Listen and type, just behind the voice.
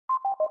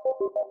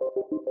Check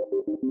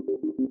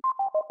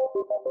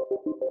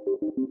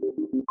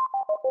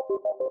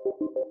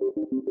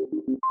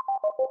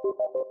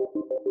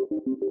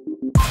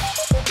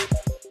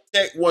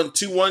 1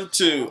 2 1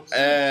 2.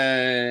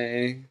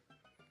 Hey.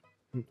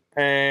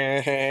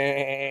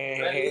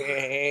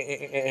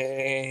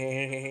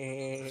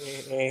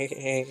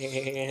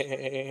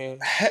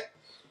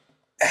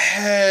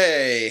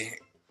 Hey.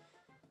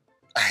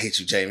 I hate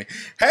you, Jamie.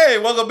 Hey,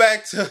 welcome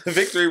back to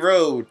Victory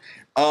Road.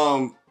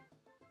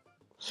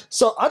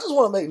 So I just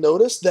want to make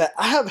notice that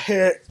I have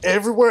hair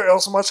everywhere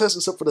else on my chest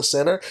except for the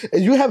center,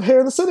 and you have hair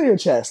in the center of your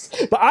chest.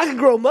 But I can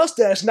grow a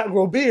mustache, not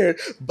grow a beard,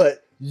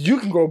 but you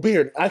can grow a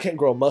beard. I can't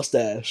grow a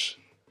mustache.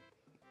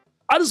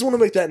 I just want to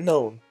make that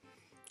known.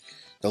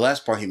 The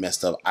last part he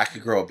messed up. I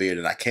could grow a beard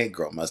and I can't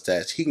grow a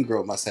mustache. He can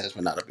grow a mustache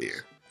but not a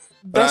beard.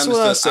 But That's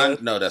what I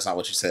said. No, that's not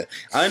what you said.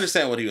 I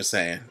understand what he was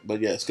saying.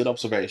 But yes, good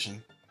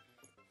observation.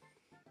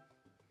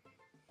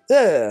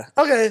 Yeah.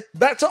 Okay,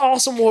 back to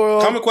Awesome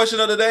World. Common question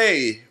of the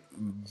day.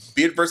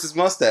 Beard versus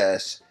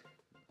mustache.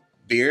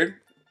 Beard?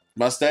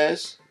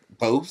 Mustache?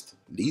 Both?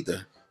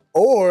 Neither.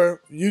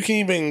 Or you can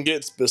even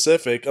get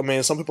specific. I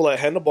mean, some people like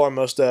handlebar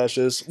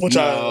mustaches, which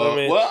I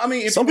mean, well, I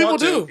mean, if some you people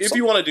want do. If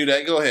you want to do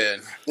that, go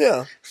ahead.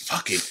 Yeah.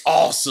 Fucking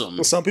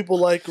awesome. Some people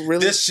like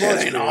really. This shit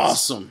ain't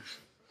awesome.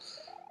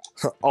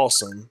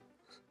 Awesome.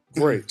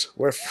 Great.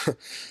 Where?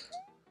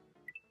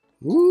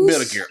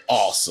 Metal Gear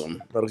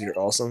awesome. Metal Gear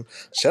awesome.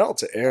 Shout out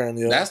to Aaron.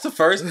 Yo. That's the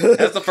first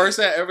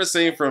thing I ever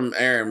seen from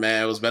Aaron,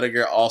 man. It was Metal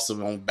Gear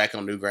awesome back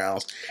on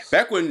Newgrounds.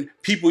 Back when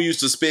people used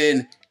to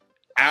spend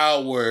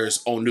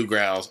hours on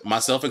Newgrounds,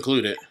 myself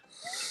included.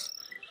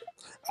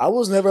 I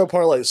was never a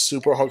part of like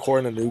super hardcore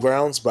into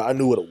Newgrounds, but I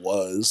knew what it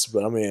was.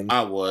 But I mean,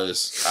 I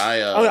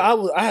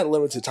had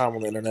limited time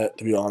on the internet,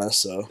 to be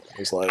honest. So it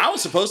was like I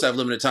was supposed to have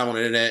limited time on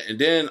the internet, and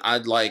then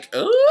I'd like,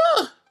 and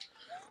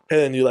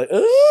then you like,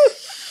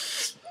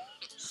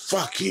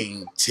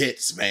 fucking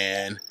tits,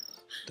 man.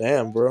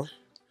 Damn, bro.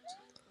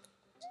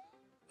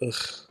 Ugh.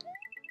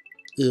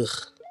 Ugh.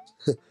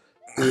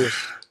 Ugh.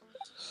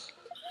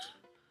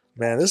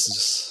 Man, this is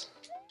just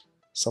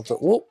something.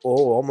 Whoa,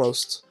 oh,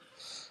 almost.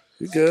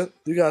 You good?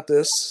 You got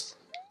this.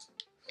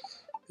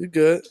 You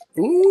good?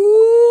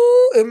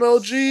 Ooh,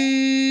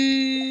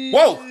 MLG.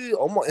 Whoa!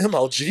 Oh my,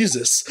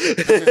 MLGesus.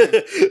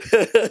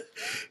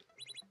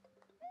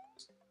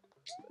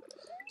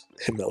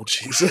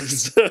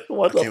 MLGesus.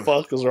 What the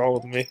fuck is wrong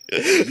with me?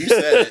 You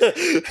said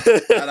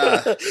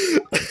it.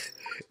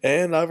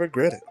 And I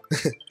regret it.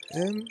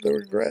 And the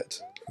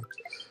regret.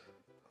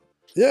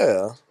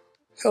 Yeah.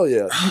 Hell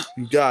yeah.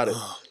 You got it.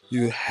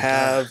 You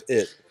have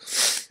it.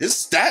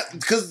 It's that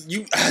because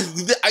you.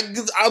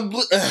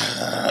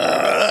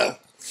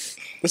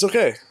 It's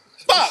okay.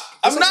 Fuck!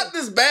 I'm not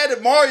this bad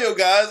at Mario,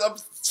 guys. I'm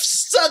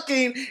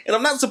sucking, and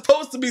I'm not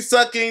supposed to be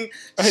sucking.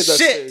 I hate that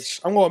shit.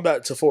 stage. I'm going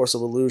back to Force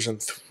of Illusion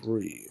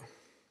 3.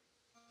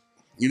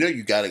 You know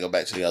you got to go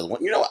back to the other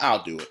one. You know what?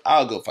 I'll do it.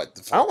 I'll go fight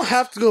the. I don't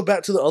have to go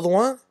back to the other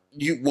one.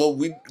 We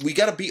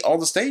got to beat all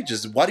the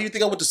stages. Why do you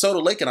think I went to Soda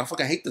Lake and I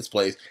fucking hate this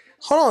place?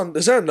 Hold on,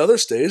 is there another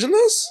stage in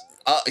this?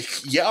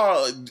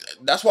 Yeah,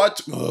 that's why.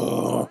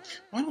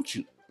 Why don't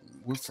you?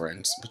 We're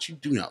friends, but you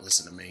do not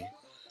listen to me.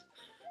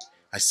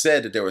 I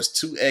said that there was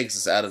 2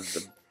 exits out of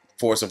the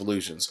Force of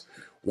Illusions.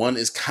 One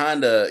is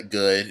kind of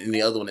good, and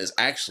the other one is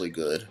actually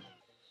good.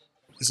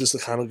 Is this the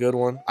kind of good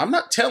one? I'm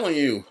not telling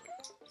you.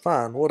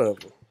 Fine, whatever.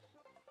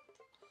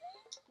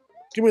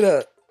 Give me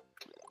that.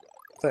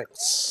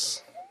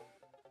 Thanks.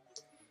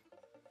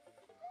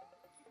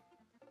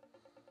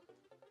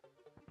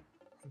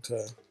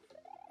 Okay.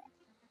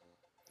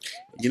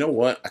 You know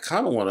what? I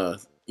kind of want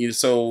to.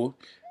 So,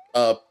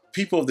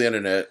 people of the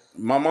internet,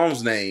 my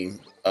mom's name,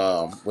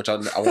 which I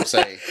won't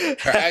say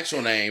her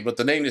actual name, but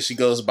the name that she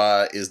goes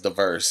by is The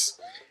Verse,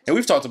 and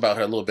we've talked about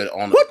her a little bit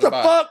on. What the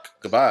fuck?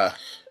 Goodbye.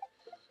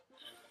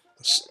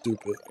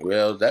 Stupid.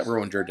 Well, that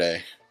ruined your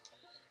day.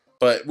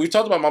 But we've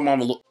talked about my mom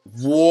a little.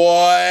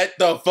 What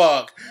the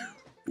fuck?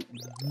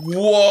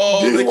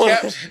 Whoa!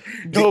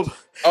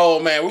 Oh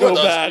man, we're gonna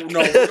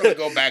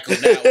go back on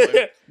that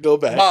one. Go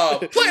back.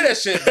 Play that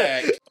shit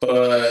back.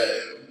 But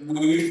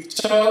we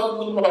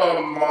talked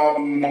about my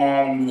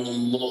mom a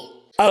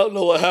little. I don't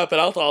know what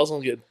happened. I thought I was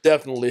gonna get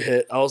definitely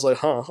hit. I was like,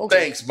 huh. Okay.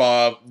 Thanks,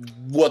 Bob.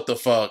 What the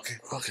fuck?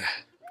 Okay.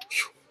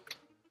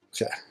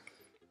 Okay.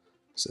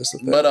 Is this the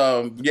thing? But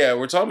yeah,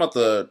 we're talking about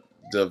the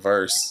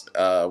verse,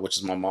 which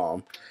is my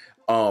mom.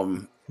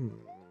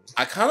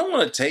 I kind of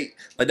want to take,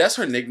 like, that's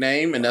her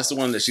nickname, and that's the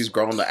one that she's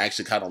grown to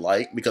actually kind of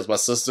like, because my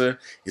sister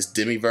is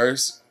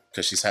Demiverse,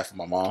 because she's half of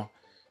my mom.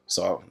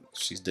 So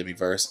she's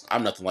Demiverse.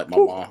 I'm nothing like my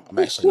mom. I'm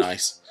actually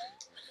nice.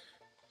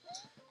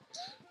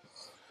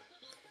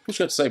 What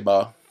you got to say,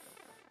 Bob?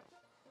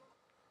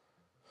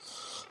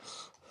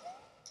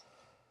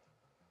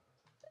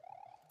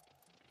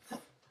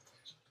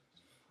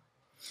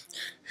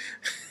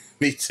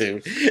 Me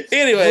too.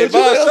 Anyway,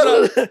 Bob,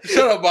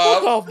 shut up, Bob.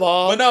 Fuck off,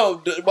 Bob. But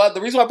no, but the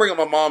reason why I bring up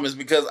my mom is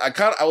because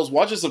I was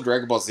watching some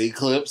Dragon Ball Z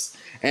clips,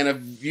 and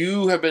if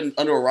you have been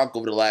under a rock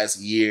over the last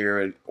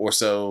year or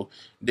so,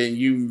 then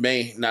you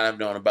may not have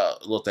known about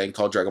a little thing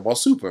called Dragon Ball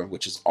Super,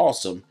 which is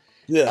awesome.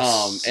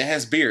 Yes. It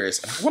has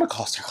Beerus. I want to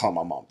start calling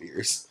my mom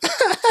Beerus.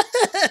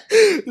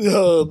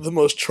 The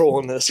most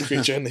trollingest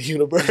creature in the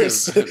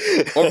universe.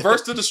 Or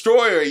Burst the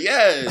Destroyer,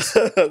 yes.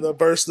 The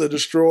Burst the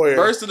Destroyer.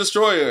 Burst the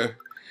Destroyer.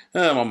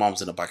 My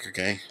mom's in a biker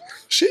gang.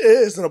 She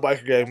is in a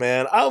biker gang,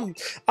 man. I'm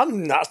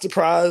not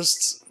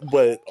surprised,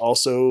 but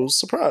also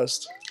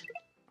surprised.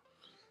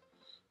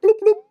 Bloop,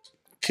 bloop.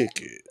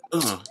 Kick it.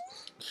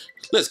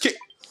 Let's kick.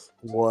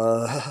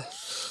 What?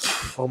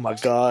 Oh my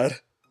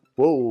god.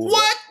 Whoa.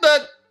 What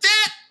the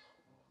shit?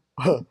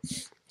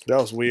 That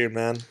was weird,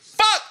 man.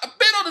 Fuck! I've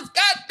been on this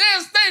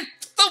goddamn stage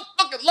so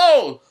fucking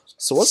long.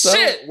 So what's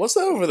that? What's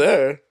that over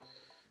there?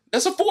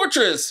 That's a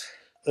fortress.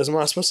 Am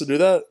I supposed to do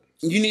that?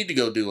 You need to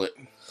go do it.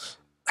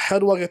 How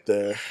do I get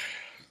there?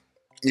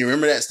 You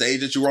remember that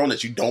stage that you were on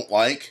that you don't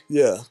like?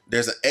 Yeah.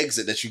 There's an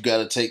exit that you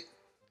gotta take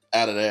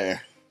out of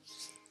there.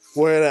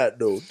 Where that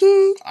though?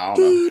 I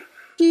don't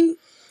know.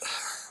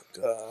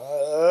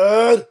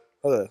 God.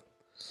 Okay.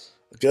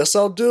 I guess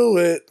I'll do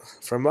it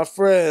for my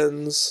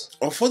friends.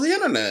 Or for the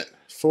internet.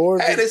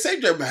 Hey, they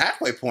saved your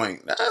halfway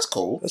point. That's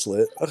cool. That's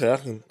lit. Okay, I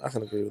can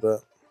agree with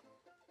that.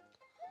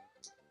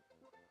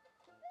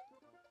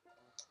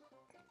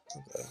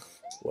 Okay.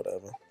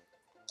 Whatever.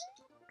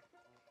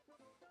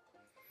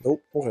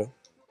 Nope. Okay.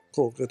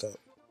 Cool. Good talk.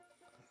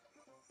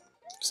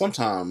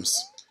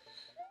 Sometimes.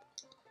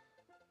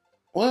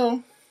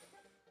 Well,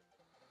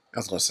 I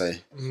was gonna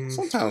say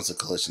sometimes the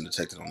collision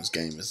detected on this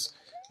game is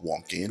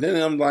wonky, and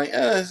then I'm like,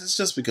 it's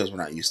just because we're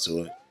not used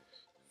to it.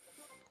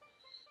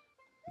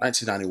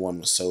 1991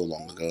 was so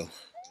long ago.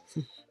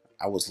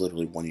 I was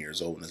literally 1 year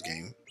old when this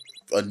game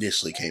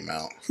initially came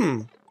out.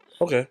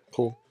 Okay.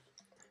 Cool.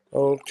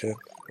 Okay.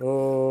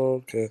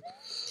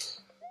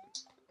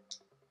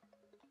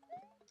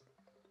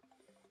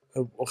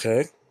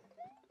 Okay.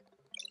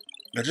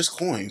 They're just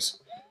coins.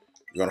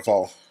 You're gonna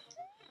fall.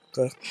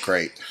 Okay.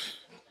 Great.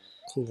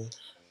 Cool.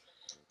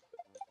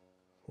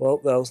 Well,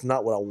 that was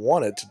not what I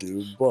wanted to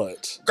do,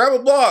 but Grab a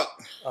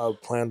block. I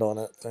planned on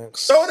it.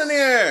 Thanks. Throw it in the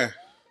air.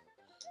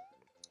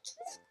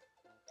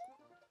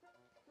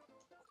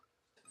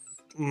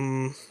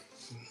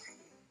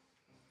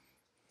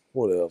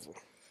 Whatever.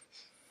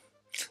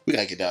 We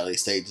gotta get out of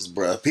these stages,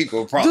 bro.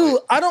 People are probably. Dude,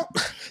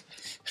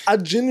 I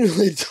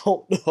genuinely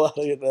don't know how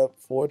to get that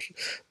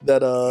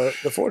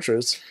the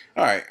fortress.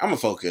 All right, I'm gonna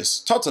focus.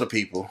 Talk to the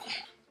people.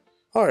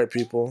 All right,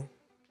 people.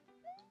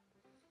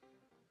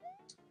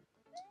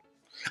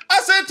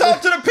 I said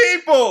talk to the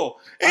people,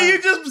 and you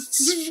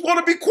just want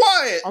to be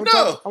quiet.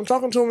 I'm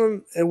talking to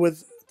them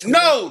with.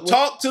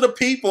 Talk to the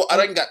people. I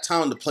ain't got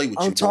time to play with you,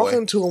 boy. I'm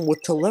talking to them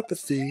with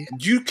telepathy.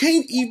 You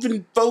can't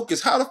even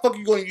focus. How the fuck are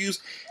you going to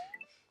use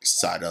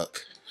side up?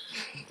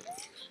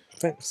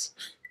 Thanks.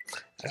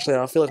 Actually,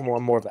 I feel like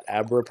I'm more of an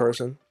Abra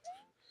person.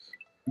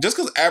 Just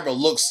because Abra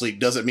looks asleep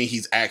doesn't mean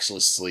he's actually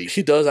asleep.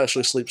 He does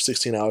actually sleep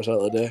 16 hours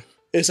out of the day.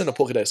 It's in the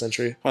Pokédex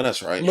entry. Oh,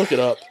 that's right. Look it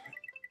up.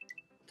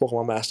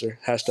 Pokemon Master.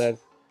 #.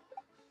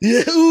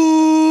 Yeah.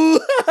 Ooh.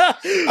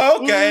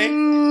 Okay.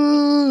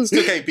 Ooh.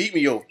 Still can't beat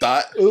me, yo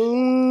thought.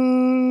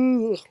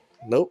 Ooh.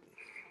 Nope.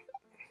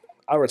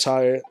 I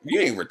retired. You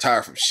ain't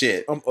retired from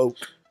shit. I'm oak.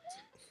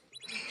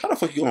 How the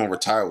fuck you gonna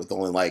retire with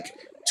only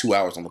like 2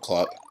 hours on the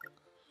clock?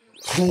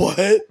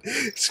 What?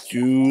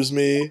 Excuse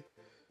me.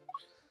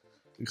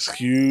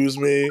 Excuse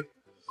me.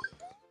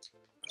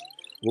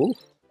 Ooh.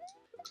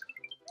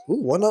 Ooh,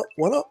 one up,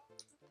 one up.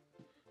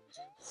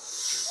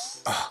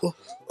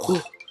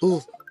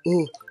 Ooh.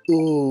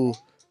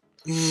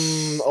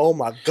 Oh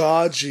my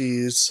god,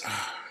 jeez.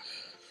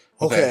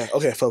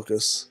 Okay,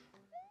 focus.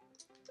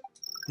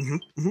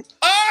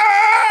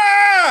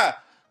 Ah!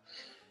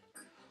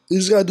 You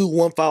just gotta do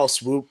one foul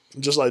swoop,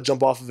 just like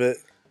jump off of it.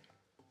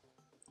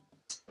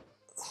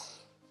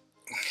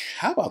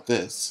 How about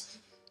this?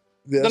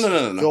 Yes.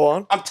 No. Go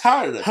on. I'm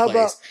tired of this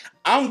place.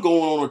 I'm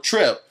going on a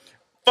trip.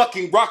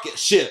 Fucking rocket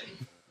ship.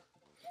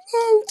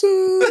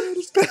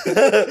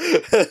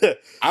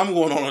 I'm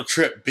going on a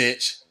trip,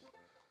 bitch.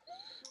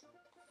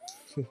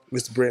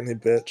 Miss Brittany,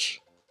 bitch.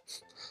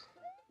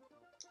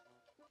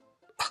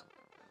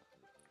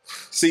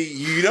 See,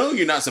 you know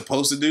you're not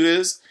supposed to do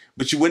this,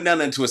 but you went down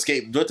there to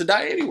escape, but to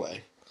die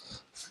anyway.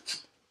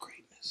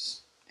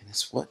 Greatness, and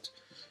it's what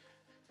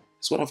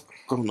I've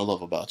grown to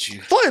love about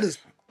you.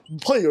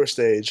 Play your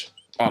stage.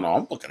 Oh no,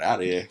 I'm fucking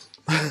out of here.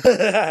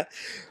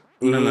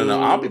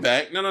 No. I'll be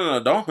back.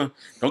 No.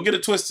 Don't get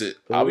it twisted.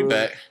 I'll be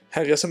back.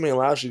 Hey, guess how many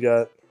lives you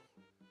got?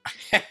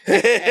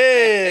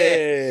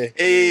 Hey.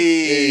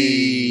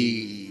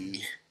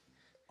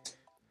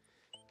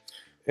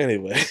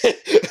 Anyway.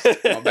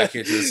 I'm back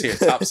here to this here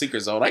top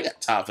secret zone. I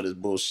got time for this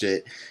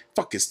bullshit.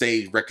 Fucking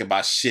stage wrecking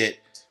my shit.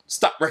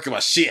 Stop wrecking my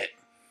shit.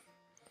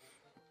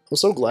 I'm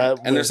so glad.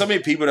 And there's so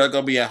many people that are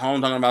gonna be at home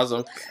talking about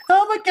some.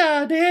 Oh my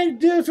god, man!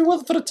 If it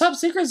wasn't for the top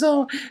secret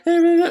zone,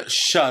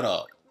 shut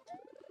up.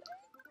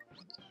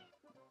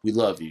 We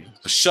love you,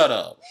 but shut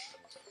up.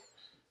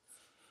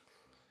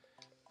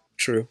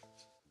 True.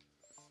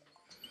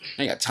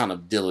 I ain't got time to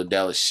dilly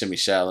dally shimmy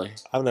shally.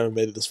 I've never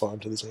made it this far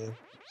into this game.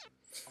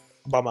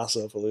 By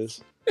myself, at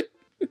least.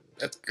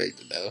 That's great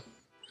to know.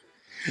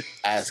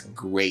 That's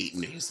great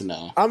news to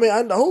know. I mean,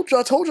 I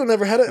told you I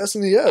never had an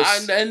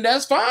SNES. And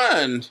that's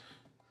fine.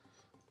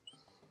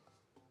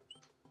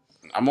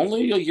 I'm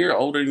only a year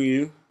older than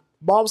you.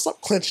 Bob,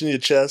 stop clenching your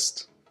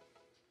chest.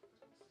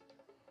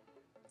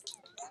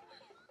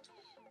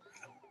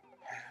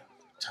 I don't have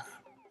time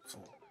for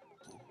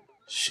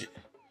bullshit.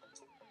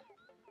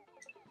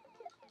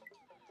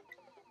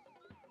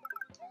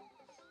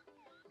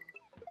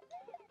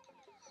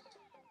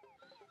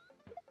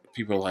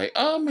 People are like,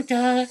 oh my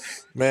god.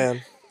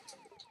 Man.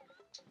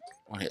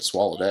 I had to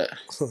swallow that.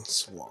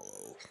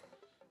 Swallow.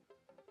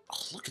 Oh,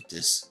 look at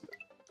this.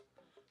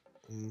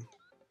 Mm.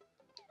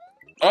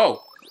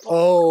 Oh.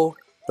 Oh,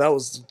 that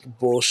was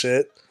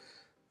bullshit.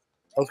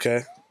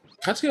 Okay.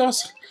 Can I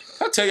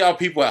tell y'all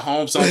people at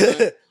home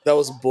something? That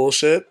was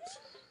bullshit.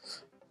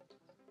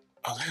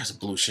 Oh, there's a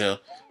blue shell.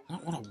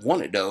 Not what I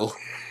wanted, though.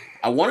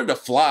 I wanted to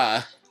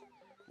fly.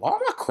 Why am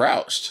I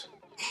crouched?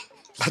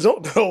 I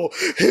don't know.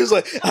 He was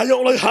like, I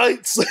don't like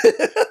heights.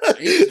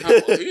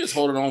 He's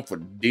holding on for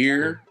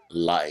dear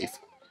life.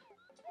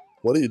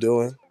 What are you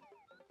doing?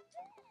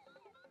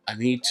 I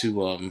need to,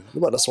 You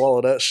about to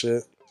swallow that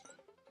shit.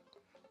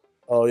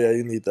 Oh, yeah,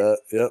 you need that.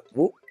 Yep.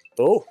 Whoop.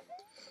 Oh.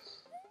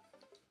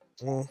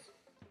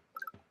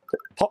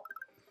 Pop.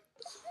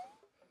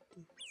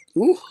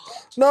 Ooh.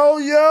 No,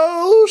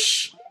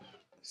 Yosh.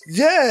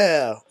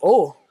 Yeah.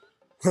 Oh.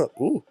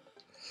 Ooh.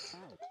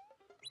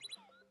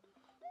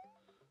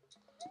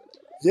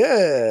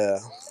 Yeah.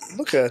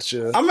 Look at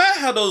you. I'm mad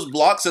how those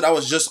blocks that I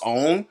was just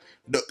on,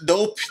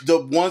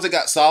 the ones that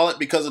got solid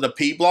because of the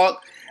P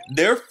block,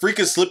 they're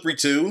freaking slippery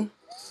too.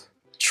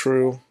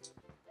 True.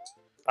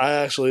 I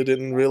actually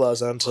didn't realize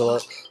that until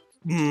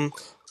bruh.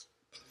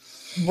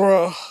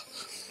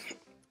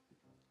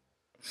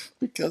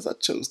 Because I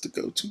chose to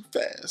go too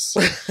fast.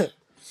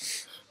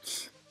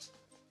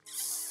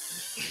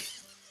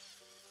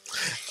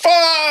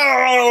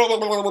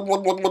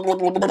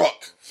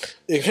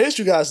 In case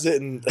you guys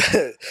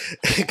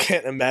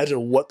can't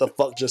imagine what the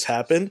fuck just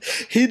happened,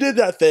 he did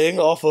that thing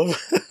off of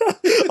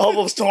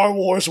Star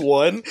Wars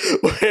 1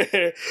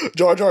 where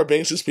Jar Jar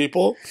Binks his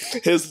people,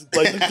 his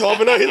like the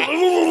governor.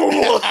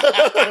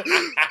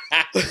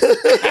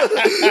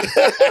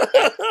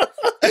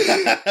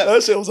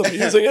 That shit was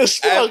amusing as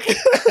fuck. At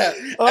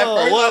first,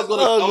 I was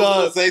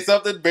going to say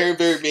something very,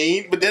 very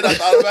mean, but then I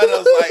thought about it. I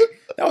was like,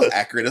 that was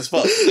accurate as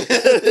fuck.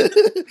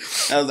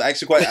 That was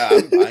actually quite.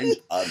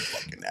 I'm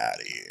fucking out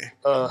of here.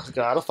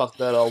 God, I fucked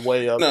that all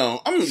way up.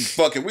 No, I'm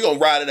fucking. We gonna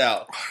ride it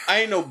out.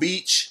 I ain't no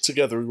beach.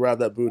 Together we grab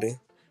that booty.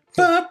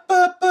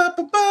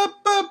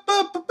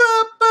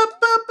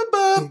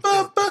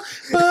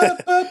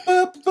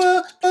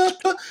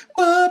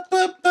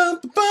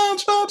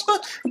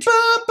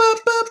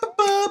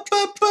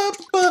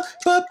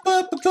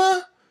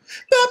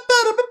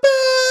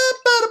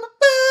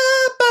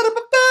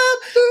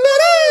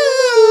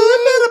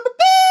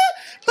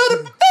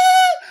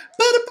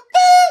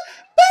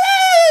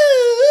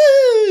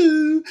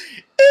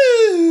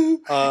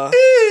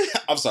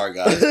 I'm sorry,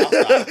 guys.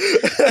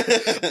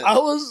 I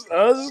was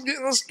just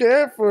getting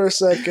scared for a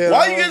second.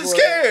 Why are you getting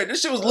scared?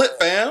 This shit was lit,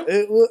 fam.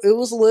 It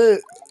was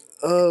lit.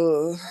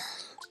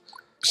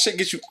 Shit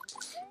get you.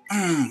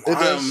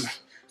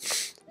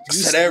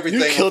 Set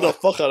everything. You killed the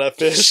fuck out of that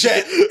fish.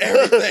 Set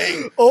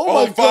everything.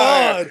 Oh my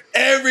fire. god!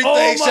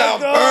 Everything shall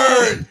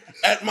burn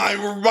at my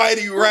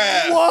mighty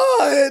wrath.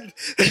 What?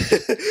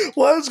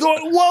 What's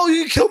going? Whoa!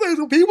 You killed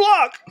the P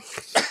block.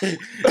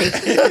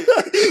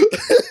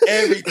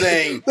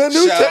 Everything the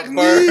new shall technique.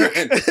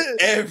 burn.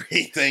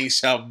 Everything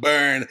shall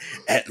burn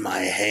at my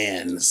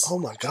hands. Oh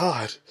my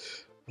god!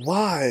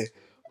 Why?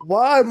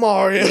 Why,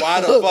 Mario?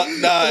 Why the fuck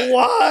not?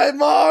 Why,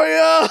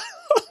 Mario?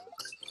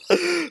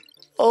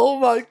 Oh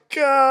my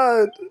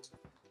god!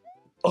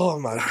 Oh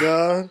my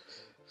god!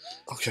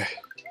 Okay,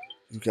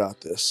 you got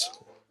this.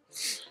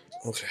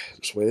 Okay,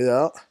 just wait it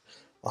out.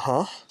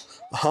 God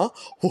damn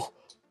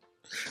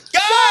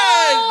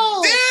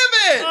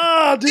it!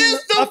 Ah, dude,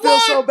 I feel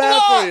so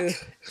bad for you.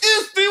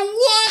 It's the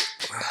what?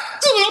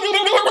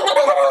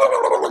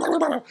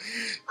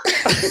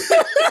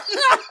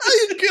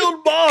 You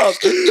killed Bob.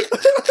 You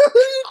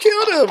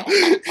killed him.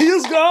 He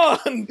is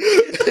gone.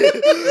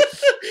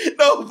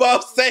 No,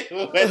 Bob, stay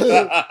with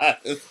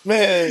us.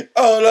 Man.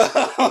 Oh, no.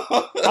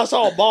 I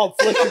saw Bob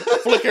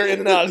flicker in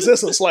and out of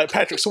existence like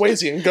Patrick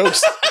Swayze in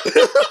Ghost.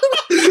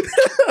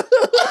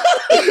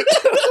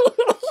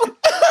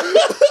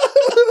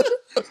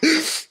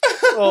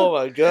 Oh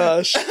my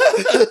gosh.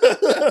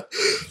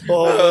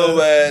 Oh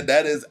man,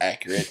 that is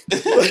accurate.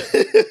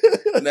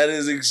 That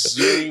is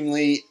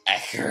extremely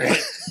accurate.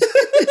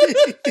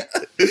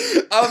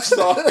 I'm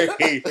sorry.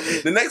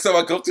 The next time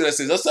I come to that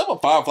says, let's have a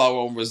Firefly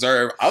on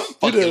reserve. I'm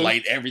fucking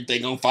light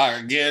everything on fire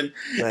again.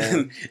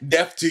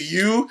 Death to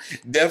you,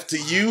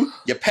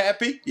 your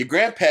pappy, your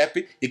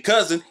grandpappy, your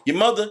cousin, your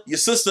mother, your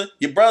sister,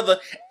 your brother,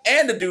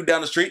 and the dude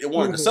down the street that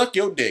wanted to suck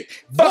your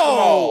dick. Fuck them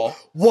all.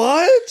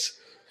 What?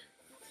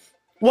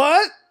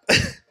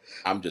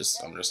 I'm just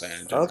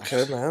saying.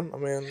 Okay, man. I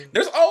mean,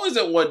 there's always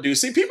that one dude.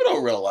 See, people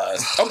don't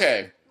realize.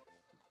 Okay.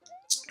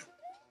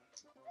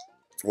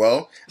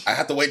 Well, I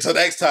have to wait till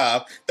next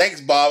time.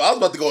 Thanks, Bob. I was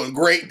about to go in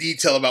great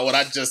detail about what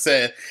I just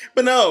said.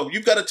 But no,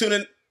 you've got to tune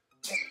in.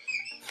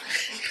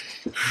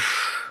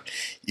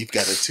 You've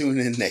got to tune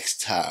in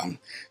next time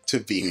to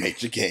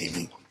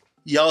VMajorGaming.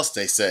 Y'all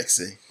stay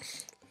sexy.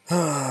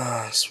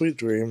 Sweet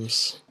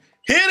dreams.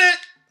 Hit it!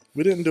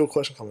 We didn't do a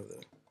question comment there.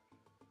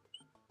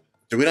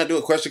 Did we not do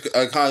a question,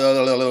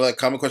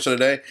 comment question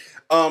today?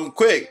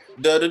 Quick.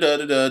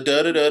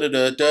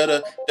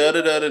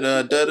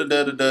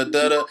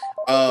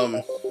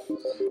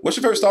 What's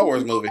your favorite Star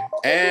Wars movie?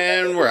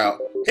 And we're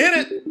out.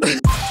 Hit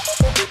it!